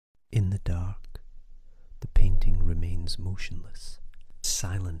In the dark, the painting remains motionless,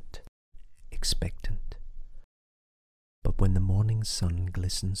 silent, expectant. But when the morning sun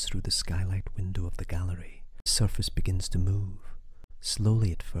glistens through the skylight window of the gallery, the surface begins to move,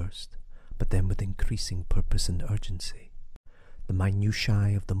 slowly at first, but then with increasing purpose and urgency. The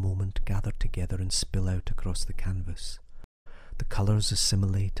minutiae of the moment gather together and spill out across the canvas. The colours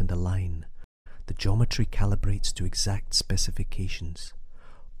assimilate and align. The geometry calibrates to exact specifications.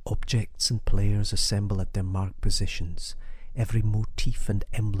 Objects and players assemble at their marked positions. Every motif and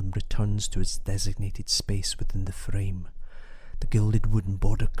emblem returns to its designated space within the frame. The gilded wooden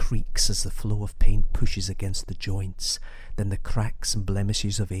border creaks as the flow of paint pushes against the joints. Then the cracks and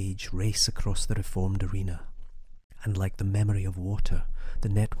blemishes of age race across the reformed arena. And like the memory of water, the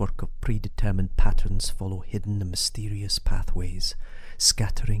network of predetermined patterns follow hidden and mysterious pathways,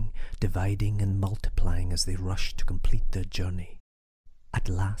 scattering, dividing and multiplying as they rush to complete their journey. At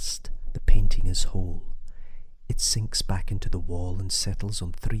last, the painting is whole. It sinks back into the wall and settles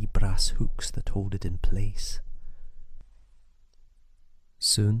on 3 brass hooks that hold it in place.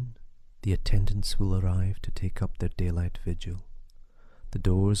 Soon, the attendants will arrive to take up their daylight vigil. The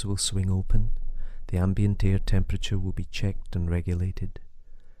doors will swing open, the ambient air temperature will be checked and regulated,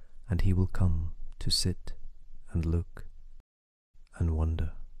 and he will come to sit and look and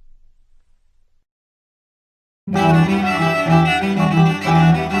wonder.